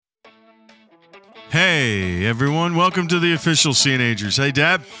Hey, everyone. Welcome to the official Teenagers. Hey,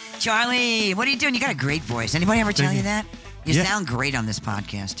 Deb. Charlie, what are you doing? You got a great voice. Anybody ever tell you that? You Yeah. sound great on this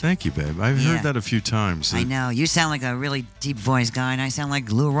podcast. Thank you, babe. I've heard that a few times. I know. You sound like a really deep voice guy, and I sound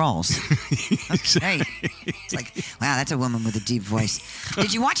like Lou Rawls. Hey. It's like, wow, that's a woman with a deep voice.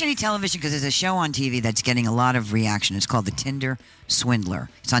 Did you watch any television? Because there's a show on TV that's getting a lot of reaction. It's called The Tinder Swindler.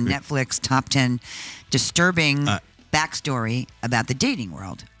 It's on Netflix, top 10 disturbing backstory about the dating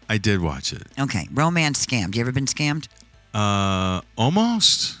world. I did watch it. Okay. Romance scammed. You ever been scammed?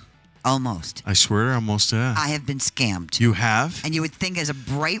 Almost. Almost. I swear, almost have. I have been scammed. You have? And you would think as a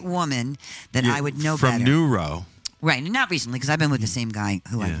bright woman that I would know better. From New Row. Right, and not recently, because I've been with the same guy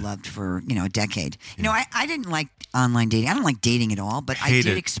who I've loved for, a decade. You know, I didn't like online dating. I don't like dating at all, but I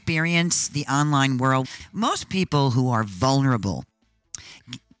did experience the online world. Most people who are vulnerable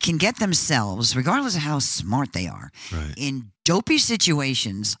can get themselves, regardless of how smart they are, in dopey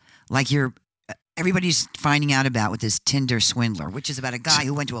situations like everybody's finding out about with this Tinder Swindler, which is about a guy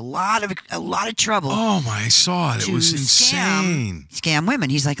who went to a lot of trouble. Oh my! I saw it. It was insane. Scam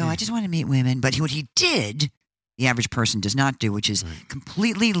women. He's like, I just want to meet women, but what he did, the average person does not do, which is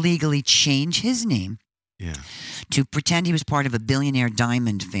completely legally change his name. Yeah. To pretend he was part of a billionaire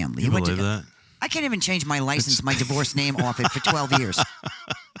diamond family. You believe that? I can't even change my license, my divorce name off it for 12 years.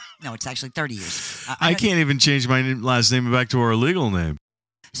 No, it's actually 30 years. I can't even change my last name back to our legal name.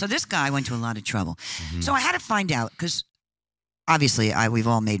 So this guy went to a lot of trouble. Mm-hmm. So I had to find out, because obviously we've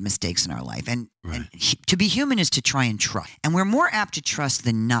all made mistakes in our life. And to be human is to try and trust. And we're more apt to trust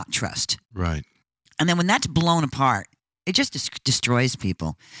than not trust. Right. And then when that's blown apart, it just destroys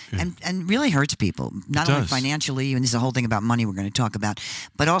people and really hurts people, not only financially, and this is a whole thing about money we're going to talk about,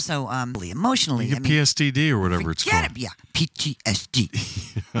 but also emotionally. You get PTSD or whatever it's called. Yeah,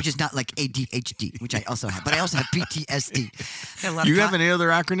 PTSD, which is not like ADHD, which I also have, but I also have PTSD. You have any other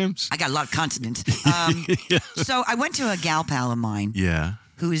acronyms? I got a lot of consonants. So I went to a gal pal of mine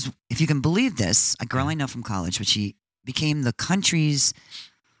who is, if you can believe this, a girl I know from college, but she became the country's,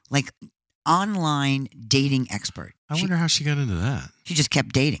 online dating expert. I wonder how she got into that. She just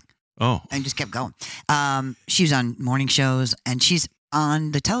kept dating. Oh. And just kept going. She was on morning shows, and she's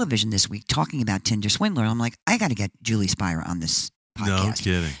on the television this week talking about Tinder Swindler. I'm like, I got to get Julie Spire on this podcast. No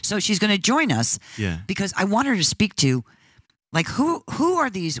kidding. So she's going to join us because I want her to speak to, who are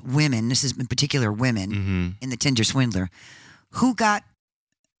these women, this is in particular women in the Tinder Swindler, who got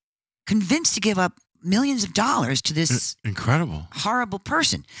convinced to give up millions of dollars to this incredible, horrible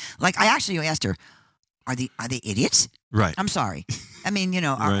person. I actually asked her, are they idiots? Right. I'm sorry. I mean, do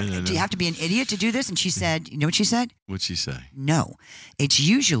you have to be an idiot to do this? And she said, you know what she said? What'd she say? No, it's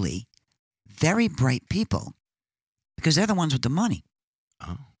usually very bright people because they're the ones with the money.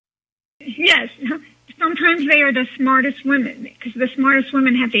 Oh. Yes. Sometimes they are the smartest women because the smartest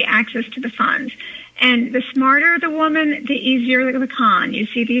women have the access to the funds. And the smarter the woman, the easier the con. You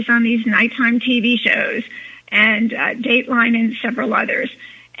see these on these nighttime TV shows and Dateline and several others.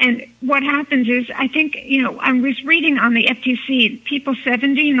 And what happens is, I think, I was reading on the FTC, people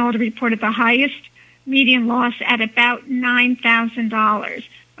 70 and older reported the highest median loss at about $9,000.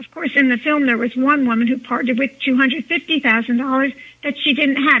 Of course, in the film, there was one woman who parted with $250,000 that she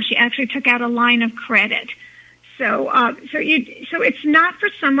didn't have. She actually took out a line of credit. So it's not for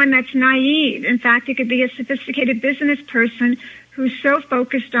someone that's naive. In fact, it could be a sophisticated business person who's so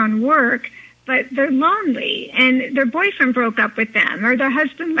focused on work, but they're lonely and their boyfriend broke up with them or their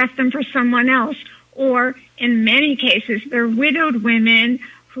husband left them for someone else. Or in many cases, they're widowed women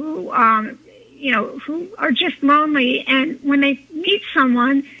who are just lonely. And when they meet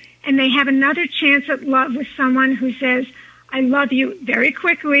someone and they have another chance at love with someone who says, I love you very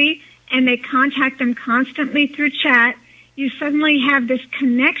quickly, and they contact them constantly through chat, you suddenly have this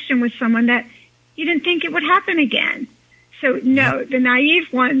connection with someone that you didn't think it would happen again. So, no, the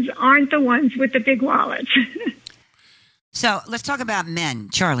naive ones aren't the ones with the big wallets. So let's talk about men.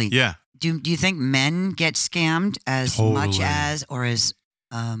 Charlie, do you think men get scammed as much as or as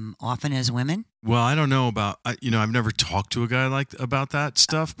often as women? Well, I don't know about, I've never talked to a guy about that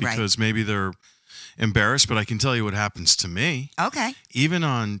stuff because maybe they're embarrassed, but I can tell you what happens to me. Okay. Even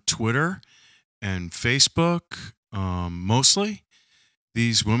on Twitter and Facebook, mostly,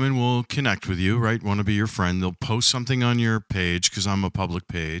 these women will connect with you, right? Want to be your friend. They'll post something on your page because I'm a public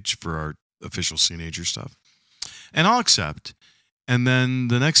page for our official teenager stuff. And I'll accept. And then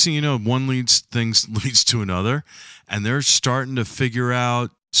the next thing you know, one leads to another. And they're starting to figure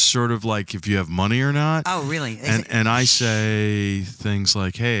out sort of like if you have money or not. Oh, really? And I say things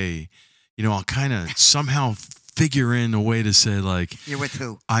like, hey, I'll kind of somehow figure in a way to say like, you're with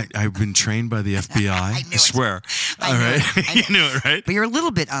who? I've been trained by the FBI. I swear. All right, you knew it, right? But you're a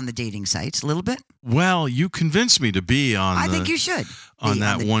little bit on the dating sites, a little bit. Well, you convinced me to be on. I think you should on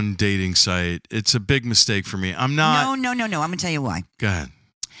that one dating site. It's a big mistake for me. I'm not. No. I'm gonna tell you why. Go ahead.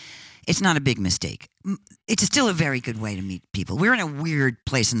 It's not a big mistake. It's still a very good way to meet people. We're in a weird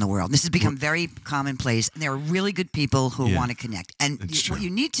place in the world. This has become very commonplace, and there are really good people who want to connect. And what you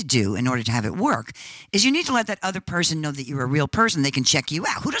need to do in order to have it work is you need to let that other person know that you're a real person. They can check you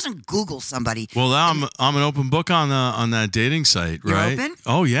out. Who doesn't Google somebody? Well, I'm an open book on that dating site, right? You're open?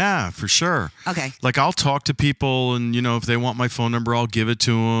 Oh yeah, for sure. Okay. Like I'll talk to people, and if they want my phone number, I'll give it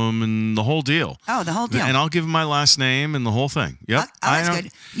to them, and the whole deal. Oh, the whole deal. And I'll give them my last name and the whole thing. Yep. Oh, that's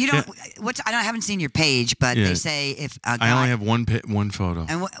good. You don't. I haven't seen your page, but they say if a guy, I only have one photo.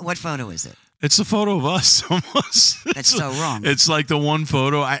 And what photo is it? It's the photo of us almost. That's so wrong. It's like the one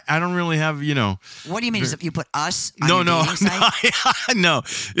photo. I don't really have, What do you mean? Is if you put us on your dating site? No.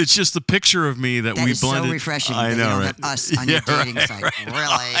 It's just the picture of me that we blended. That is so refreshing. I know, you don't right? have us on your dating site. Right.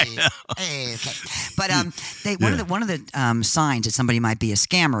 Really? Hey, okay. But one of the signs that somebody might be a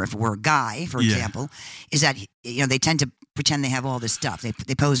scammer, if we're a guy, for example, is that they tend to pretend they have all this stuff.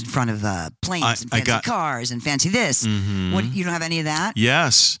 They pose in front of planes and fancy cars and fancy this. Mm-hmm. What, you don't have any of that?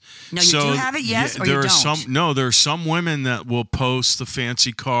 Yes. No, you do have it, yes, or you don't? There are some women that will post the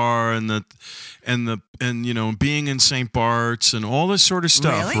fancy car and being in St. Bart's and all this sort of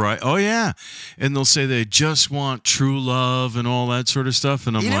stuff, really? Right? Oh yeah, and they'll say they just want true love and all that sort of stuff.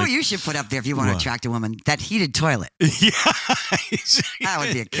 And I'm what you should put up there if you want to attract a woman? That heated toilet. Yeah, that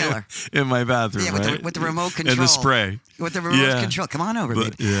would be a killer in my bathroom. Yeah, right? with the remote control and the spray. With the remote control. Come on over,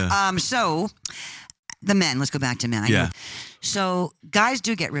 baby. Yeah. So the men. Let's go back to men. Yeah. So guys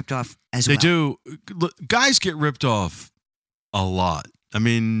do get ripped off as well. They do. Guys get ripped off a lot. I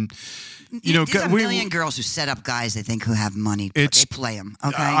mean, there's a million girls who set up guys they think who have money. They play them.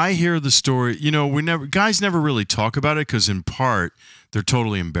 Okay. I hear the story. Guys never really talk about it because in part they're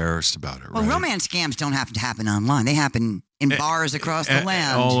totally embarrassed about it. Well, right? romance scams don't have to happen online. They happen in bars across the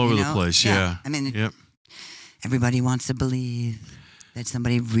land, all over the place. Yeah. I mean, yep. Everybody wants to believe that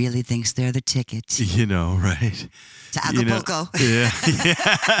somebody really thinks they're the ticket. Right? To Acapulco. Yeah.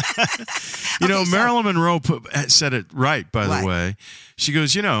 Marilyn Monroe said it right, by the way. She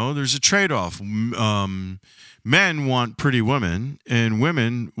goes, there's a trade-off. Men want pretty women, and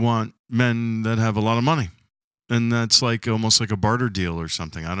women want men that have a lot of money. And that's almost like a barter deal or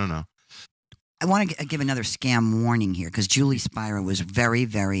something. I don't know. I want to give another scam warning here because Julie Spira was very,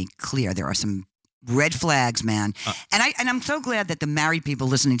 very clear. There are some red flags, man. And I'm so glad that the married people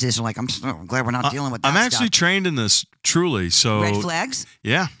listening to this are like, I'm so glad we're not dealing with that I'm actually stuff. trained in this, truly. So red flags?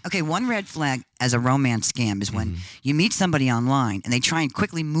 Yeah. Okay, one red flag as a romance scam is when you meet somebody online and they try and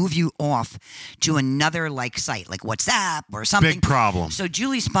quickly move you off to another site, like WhatsApp or something. Big problem. So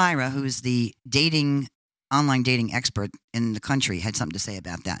Julie Spira, who's the online dating expert in the country, had something to say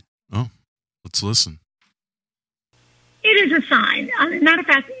about that. Oh, let's listen. It is a sign. Matter of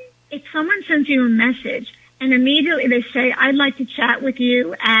fact, if someone sends you a message and immediately they say, I'd like to chat with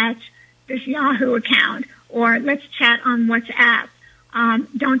you at this Yahoo account, or let's chat on WhatsApp,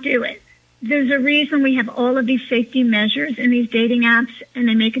 don't do it. There's a reason we have all of these safety measures in these dating apps, and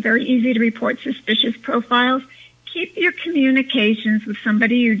they make it very easy to report suspicious profiles. Keep your communications with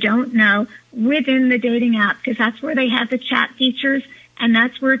somebody you don't know within the dating app, because that's where they have the chat features, and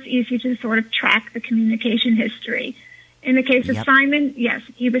that's where it's easy to sort of track the communication history. In the case of Simon, yes,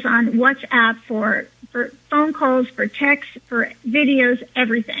 he was on WhatsApp for phone calls, for texts, for videos,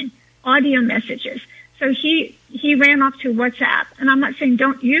 everything, audio messages. So he ran off to WhatsApp. And I'm not saying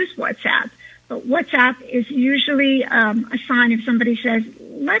don't use WhatsApp, but WhatsApp is usually a sign if somebody says,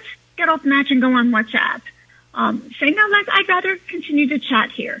 let's get off the match and go on WhatsApp. Say, no, I'd rather continue to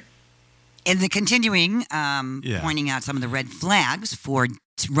chat here. In the continuing, pointing out some of the red flags for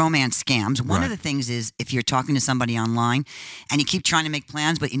romance scams, one of the things is if you're talking to somebody online and you keep trying to make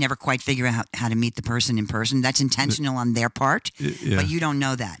plans, but you never quite figure out how to meet the person in person, that's intentional on their part, but you don't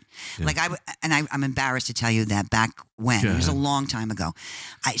know that. Yeah. I'm embarrassed to tell you that back when, it was a long time ago,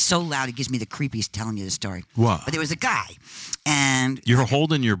 so loud it gives me the creepies telling you the story. What? But there was a guy, and... You're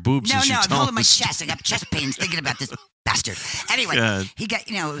holding your boobs as you tell I'm holding my chest. I got chest pains thinking about this bastard. Anyway, he got,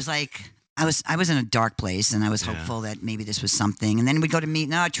 it was like... I was in a dark place, and I was hopeful that maybe this was something. And then we'd go to meet.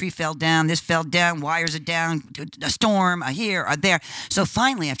 No, a tree fell down. This fell down. Wires are down. A storm. A here. A there. So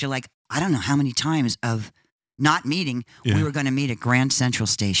finally, after I don't know how many times of not meeting, we were going to meet at Grand Central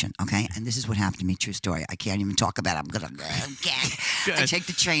Station. Okay, and this is what happened to me. True story. I can't even talk about it. I'm gonna. I take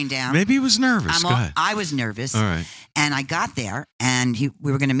the train down. Maybe he was nervous. Go ahead. I was nervous. All right. And I got there, and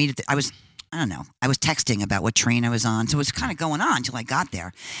we were going to meet at. I don't know. I was texting about what train I was on. So it was kind of going on until I got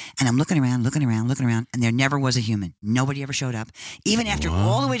there. And I'm looking around. And there never was a human. Nobody ever showed up. Even after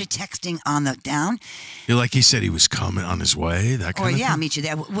all the way to texting on the down. You're like, he said he was coming on his way, that kind of thing? I'll meet you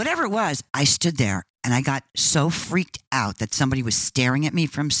there. Whatever it was, I stood there and I got so freaked out that somebody was staring at me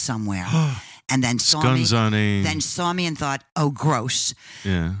from somewhere. And then saw me and thought, oh, gross.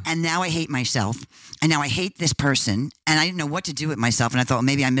 Yeah. And now I hate myself. And now I hate this person. And I didn't know what to do with myself. And I thought, well,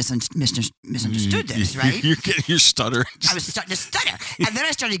 maybe I misunderstood this, right? You're stuttering. I was starting to stutter. And then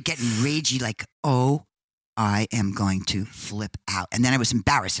I started getting ragey, like, oh, I am going to flip out. And then I was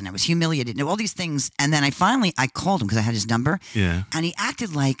embarrassed and I was humiliated and all these things. And then I called him because I had his number. Yeah. And he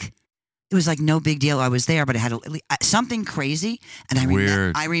acted like it was like no big deal. I was there, but I had something crazy. And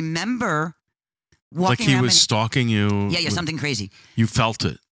I remember walking like he around was stalking you. Yeah, something crazy. You felt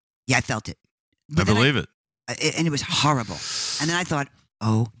it. Yeah, I felt it. I believe it. And it was horrible. And then I thought,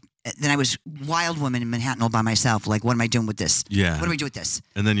 then I was wild woman in Manhattan all by myself. Like, what am I doing with this? Yeah. What do we do with this?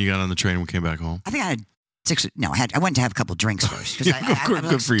 And then you got on the train and came back home. I think I had I went to have a couple drinks first because I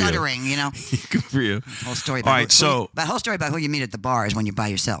was like stuttering, you know. Good for you. Whole story about the whole story about who you meet at the bar is when you're by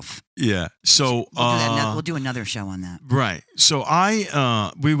yourself. Yeah. So we'll do another show on that. Right. So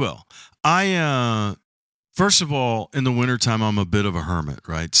we will. First of all, in the wintertime, I'm a bit of a hermit,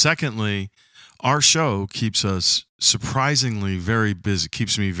 right? Secondly, our show keeps us surprisingly very busy,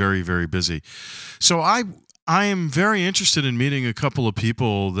 keeps me very, very busy. So I am very interested in meeting a couple of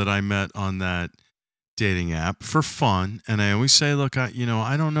people that I met on that dating app for fun. And I always say, look, I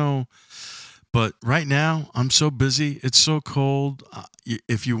don't know, but right now I'm so busy. It's so cold.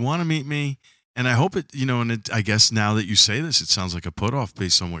 If you want to meet me, and I hope it, I guess now that you say this, it sounds like a put off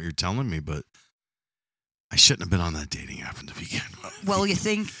based on what you're telling me, but I shouldn't have been on that dating app to begin with. Well, the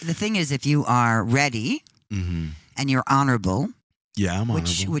thing is, if you are ready and you're honorable, yeah, I'm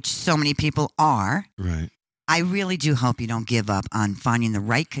honorable, which so many people are, right? I really do hope you don't give up on finding the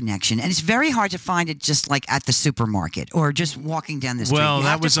right connection, and it's very hard to find it just like at the supermarket or just walking down the street. Well,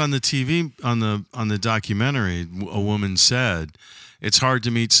 that was on the TV on the documentary. A woman said it's hard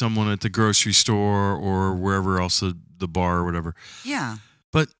to meet someone at the grocery store or wherever else, the bar or whatever. Yeah,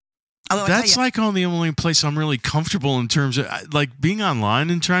 but. That's like the only place I'm really comfortable in terms of like being online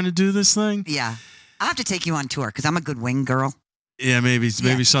and trying to do this thing. Yeah. I have to take you on tour because I'm a good wing girl. Yeah, maybe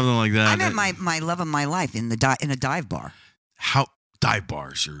something like that. I met my love of my life in a dive bar. How dive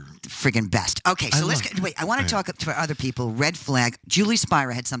bars are the friggin' best. Okay, so wait. I want to talk to other people. Red flag. Julie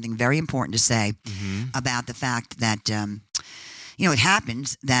Spira had something very important to say about the fact that it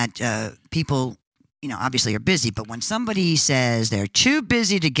happens that people. Obviously are busy, but when somebody says they're too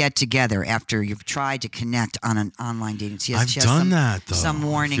busy to get together after you've tried to connect on an online dating, I've done that though. Some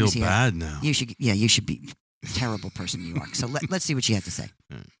warnings I feel bad now. You should be a terrible person you are. So let's see what you have to say.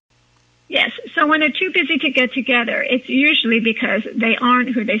 Yes. So when they're too busy to get together, it's usually because they aren't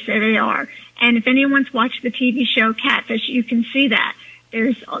who they say they are. And if anyone's watched the TV show Catfish, you can see that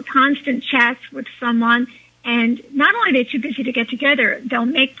there's constant chats with someone, and not only are they too busy to get together, they'll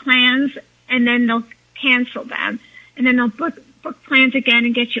make plans. And then they'll cancel them. And then they'll book plans again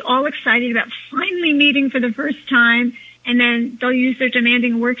and get you all excited about finally meeting for the first time. And then they'll use their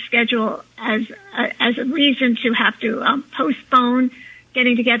demanding work schedule as a reason to have to postpone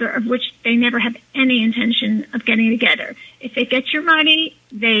getting together, of which they never have any intention of getting together. If they get your money,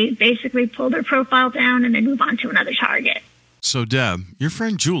 they basically pull their profile down and they move on to another target. So, Deb, your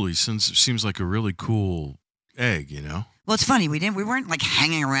friend Julie seems like a really cool egg, Well, it's funny. We weren't like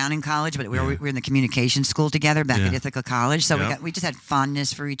hanging around in college, but we were in the communication school together back at Ithaca College. So we just had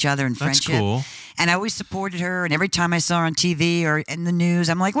fondness for each other and friendship. That's cool. And I always supported her. And every time I saw her on TV or in the news,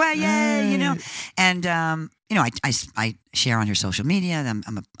 I'm like, well, yay, And I share on her social media.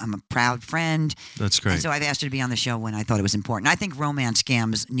 I'm a proud friend. That's great. And so I've asked her to be on the show when I thought it was important. I think romance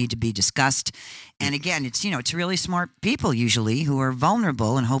scams need to be discussed. And again, it's really smart people usually who are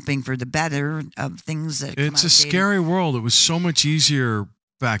vulnerable and hoping for the better of things that come It's out a of dating. scary world. It was so much easier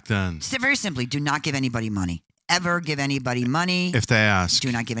back then. Very simply, do not give anybody money. Ever give anybody money. If they ask.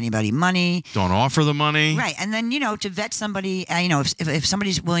 Do not give anybody money. Don't offer the money. Right. And then, to vet somebody, if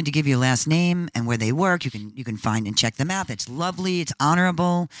somebody's willing to give you a last name and where they work, you can find and check them out. That's lovely. It's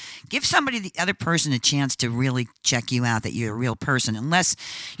honorable. Give the other person a chance to really check you out, that you're a real person. Unless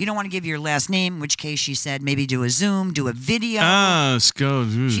you don't want to give your last name, in which case she said maybe do a Zoom, do a video. Let's go.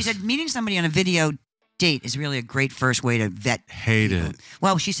 She said meeting somebody on a video date is really a great first way to vet Hate people. it.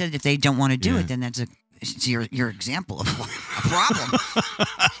 Well, she said if they don't want to do it, then that's your example of a problem.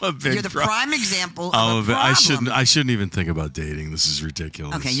 You're the prime example of a problem. I shouldn't even think about dating. This is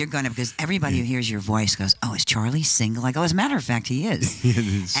ridiculous. Okay, you're gonna, because everybody who hears your voice goes, "Oh, is Charlie single?" I go, as a matter of fact, he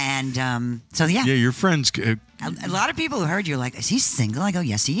is. And so yeah. Yeah, your friends. A lot of people who heard you are like, "Is he single?" I go,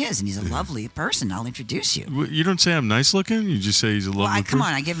 "Yes, he is, and he's a lovely person. I'll introduce you." You don't say I'm nice looking. You just say he's a lovely person. Come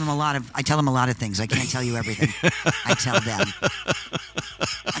on, I tell them a lot of things. I can't tell you everything. I tell them.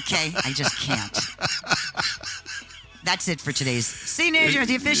 Okay, I just can't. That's it for today's CNagers,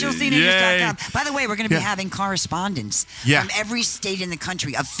 the official CNagers.com. By the way, we're going to be having correspondence from every state in the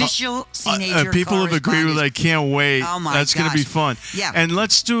country. Official CNager people have agreed with it. I can't wait. Oh my That's going to be fun. Yeah. And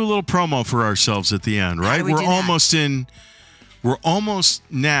let's do a little promo for ourselves at the end, right? We almost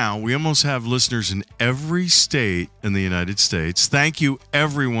have listeners in every state in the United States. Thank you,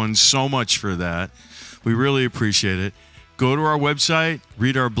 everyone, so much for that. We really appreciate it. Go to our website,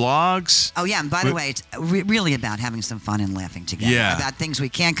 read our blogs. Oh, yeah. And by the way, it's really about having some fun and laughing together. Yeah. About things we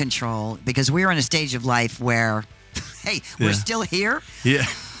can't control, because we're in a stage of life where, hey, we're still here. Yeah.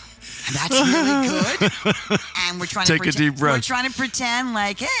 That's really good. And we're trying Take a deep breath. We're trying to pretend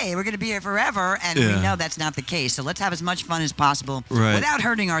like, hey, we're going to be here forever. And we know that's not the case. So let's have as much fun as possible without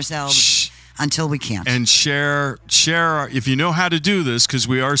hurting ourselves. Until we can't. And share, if you know how to do this, because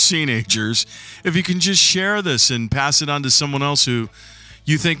we are CNagers, if you can just share this and pass it on to someone else who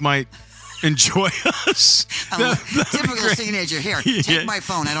you think might enjoy us. Typical CNager. Here, take my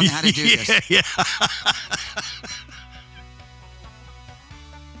phone. I don't know how to do this. Yeah.